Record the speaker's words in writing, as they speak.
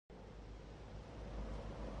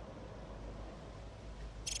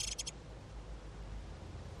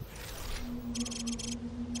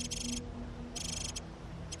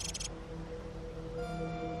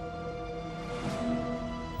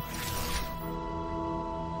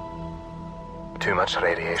Too much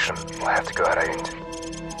radiation. We'll have to go around.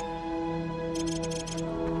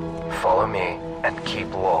 Follow me and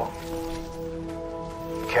keep low.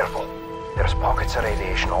 Careful. There's pockets of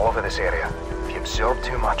radiation all over this area. If you absorb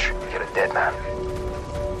too much, you're a dead man.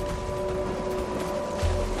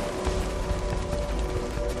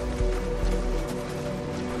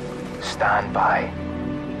 Stand by.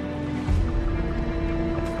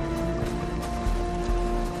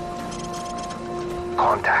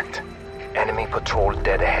 Contact. Enemy patrol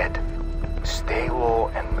dead ahead. Stay low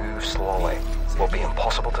and move slowly. Will be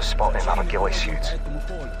impossible to spot in our ghillie suits.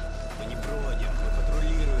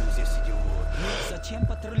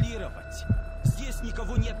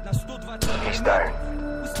 He's down.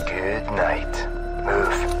 Good night.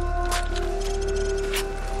 Move.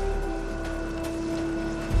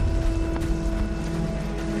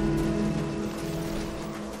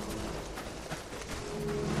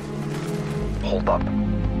 Hold up.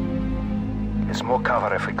 There's more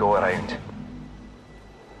cover if we go around.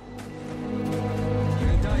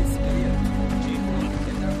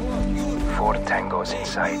 4 tangos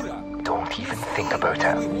inside. Don't even think about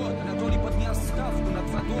it.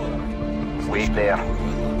 Wait there.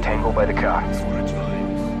 Tango by the car.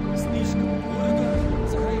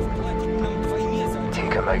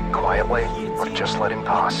 Take him out quietly, or just let him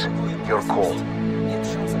pass. Your call.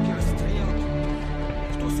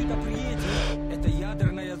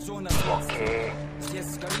 Okay.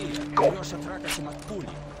 Go.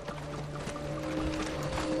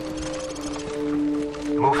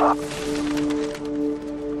 Move up.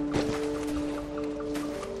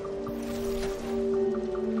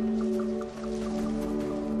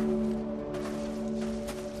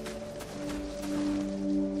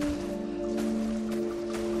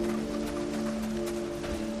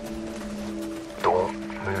 Don't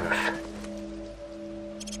move.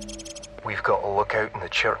 We've got a lookout in the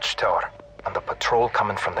church tower, and the patrol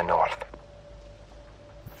coming from the north.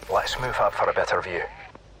 Let's move up for a better view.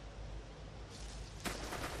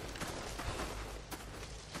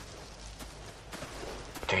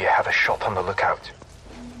 Do you have a shot on the lookout?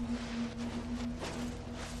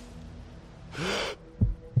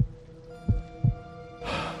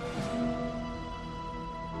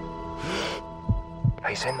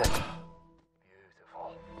 He's in the...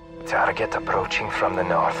 Beautiful. Target approaching from the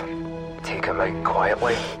north. Take him out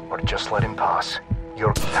quietly, or just let him pass.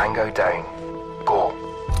 Your tango down. Go.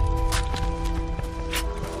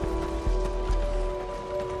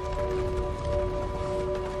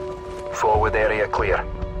 Forward area clear.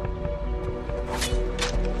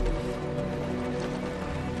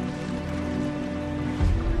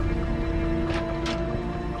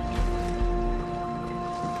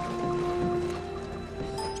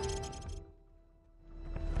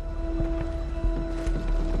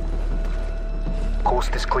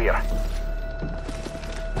 Coast is clear.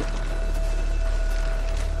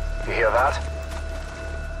 You hear that?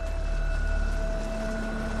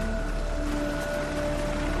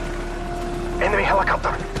 Enemy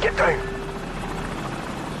helicopter! Get down!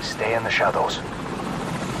 Stay in the shadows.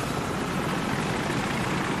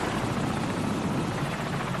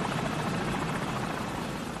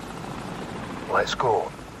 Let's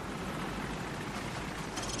go.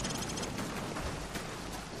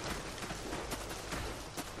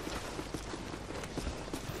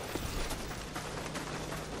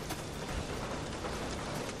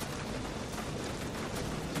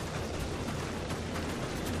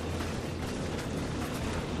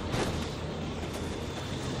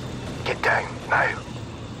 Get down, now.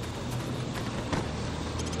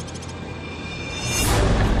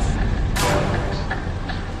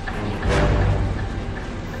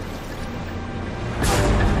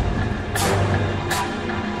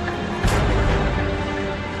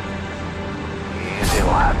 Easy,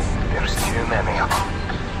 lads. There's too many of them.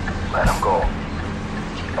 Let them go.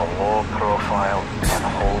 Keep a low profile and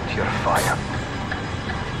hold your fire.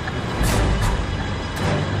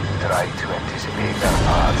 Try to anticipate their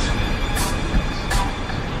paths.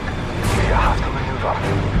 You have to maneuver,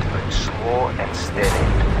 but slow and steady.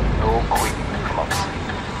 No quick movements.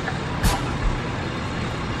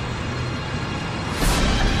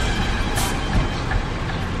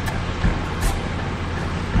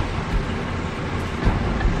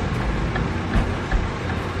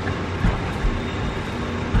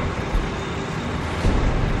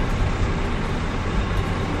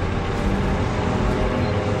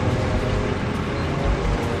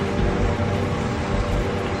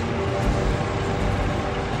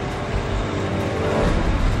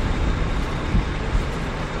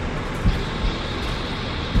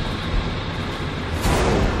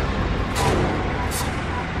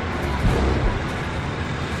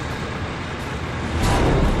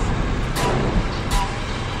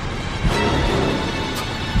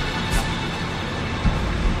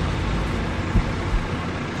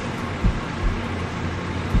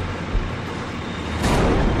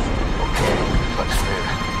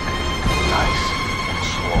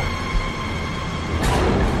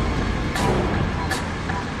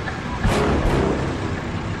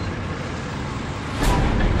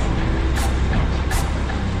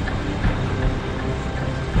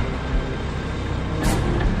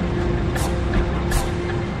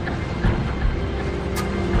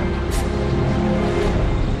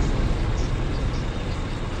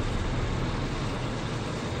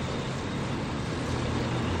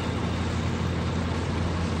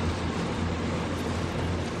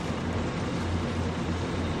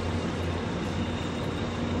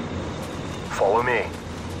 Follow me.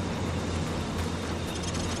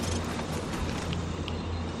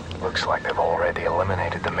 Looks like they've already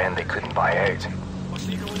eliminated the men they couldn't buy out.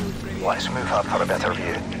 Let's move up for a better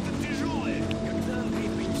view.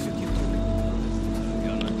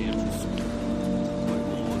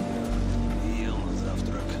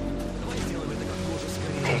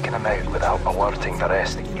 Taking them out without alerting the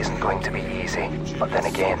rest isn't going to be easy, but then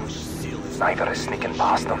again, neither is sneaking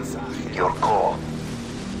past them. Your call.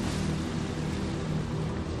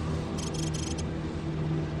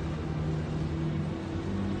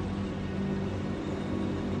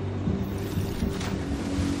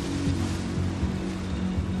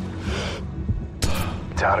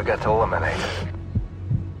 Target eliminated.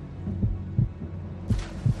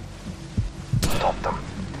 Stop them.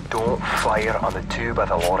 Don't fire on the two by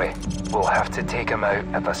the lorry. We'll have to take him out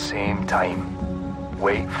at the same time.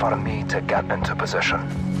 Wait for me to get into position.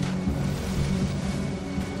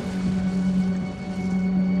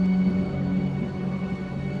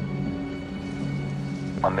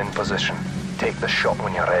 I'm in position. Take the shot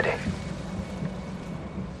when you're ready.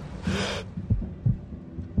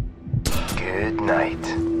 Good night.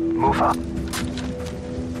 Move up.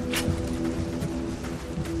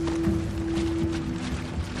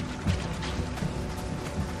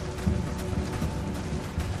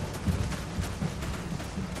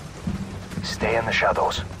 Stay in the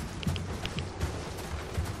shadows.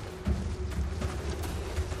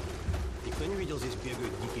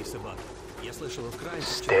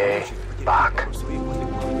 Stay back.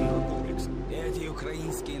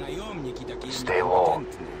 Stay low.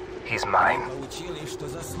 He's mine.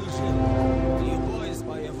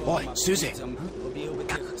 Oi, Susie!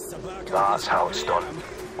 That's how it's done.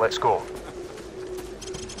 Let's go.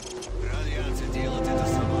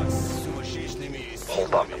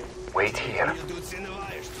 Hold up. Wait here.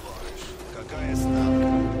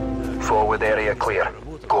 Forward area clear.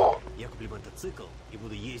 Go. Я куплю мотоцикл и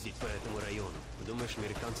буду ездить по этому району. Думаешь,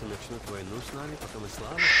 американцы начнут войну с нами, пока мы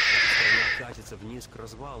слабы? Страна катится вниз к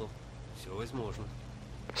развалу. Все возможно.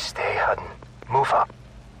 Stay hidden. Move up.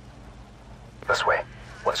 This way.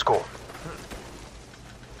 Let's go.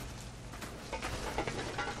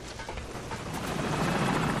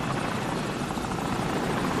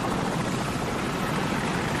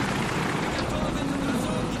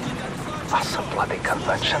 That's a bloody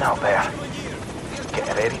convention out there.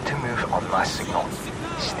 Get ready to move on my signal.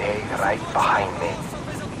 Stay right behind me.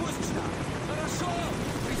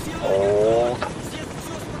 Hold.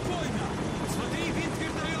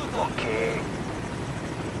 Okay.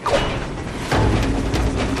 Go.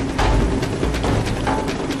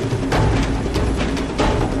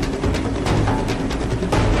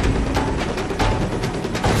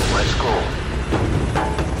 Let's go.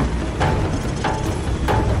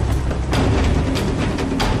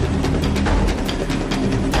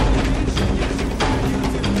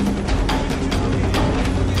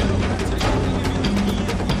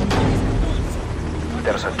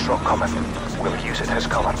 There's a truck coming. We'll use it as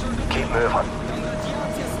cover. Keep moving.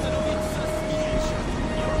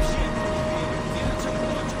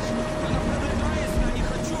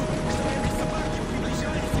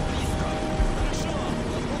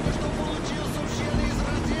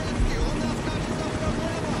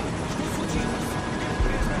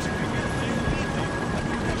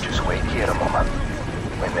 Just wait here a moment.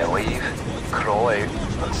 When they leave, crawl out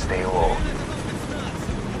and stay low.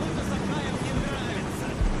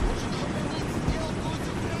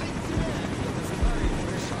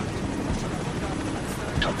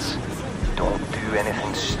 Don't do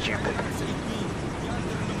anything stupid.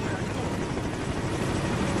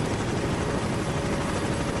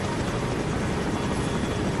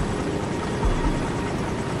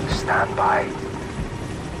 Stand by.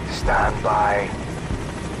 Stand by.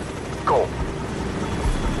 Go.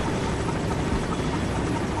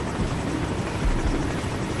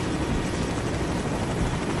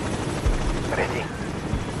 Ready?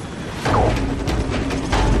 Go.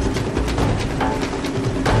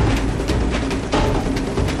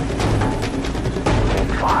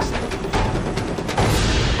 Fast.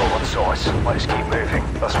 Rolling sauce. Let's keep moving.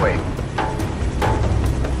 This way.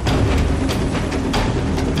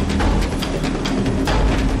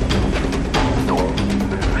 Don't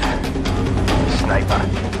move. Sniper.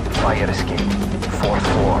 Fire escape. 4th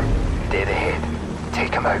floor. Dead ahead.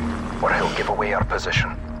 Take him out, or he'll give away our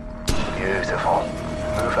position. Beautiful.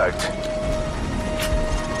 Move out.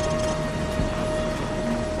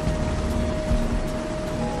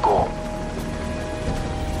 Go.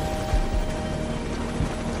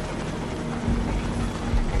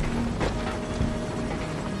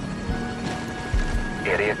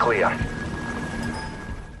 Area clear.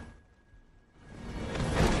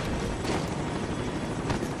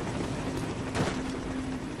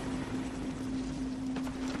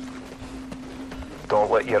 Don't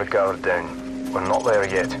let your guard down. We're not there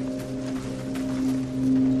yet.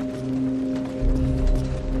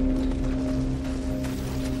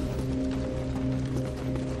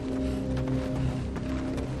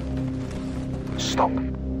 Stop.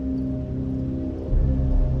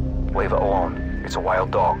 Leave it alone. It's a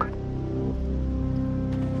wild dog.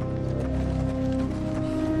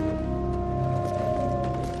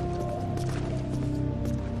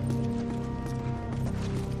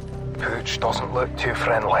 Pooch doesn't look too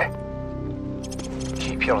friendly.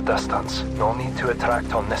 Keep your distance. No need to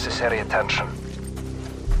attract unnecessary attention.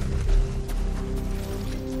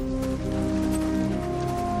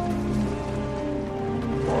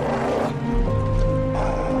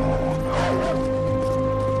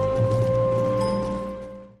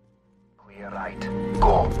 Clear right.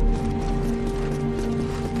 Go.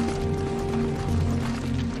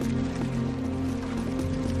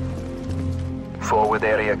 Forward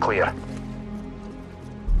area clear.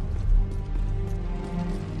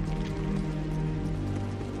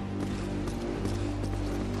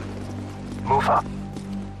 Move up.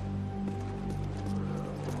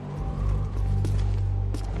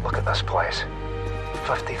 Look at this place.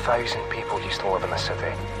 50,000 people used to live in the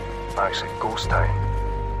city. Actually, ghost town.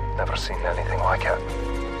 Never seen anything like it.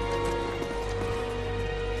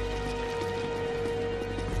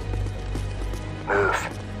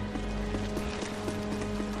 Move.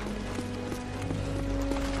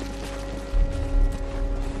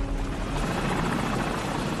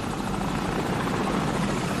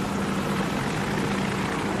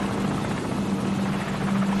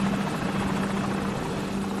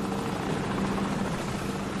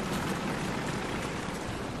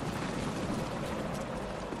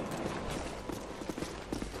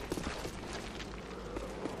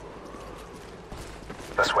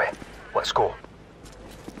 This way. Let's go.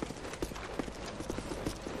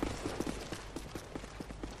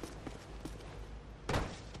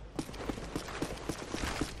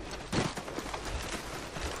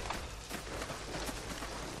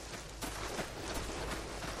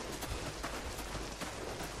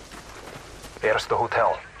 There's the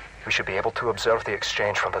hotel. We should be able to observe the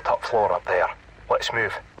exchange from the top floor up there. Let's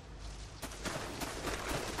move.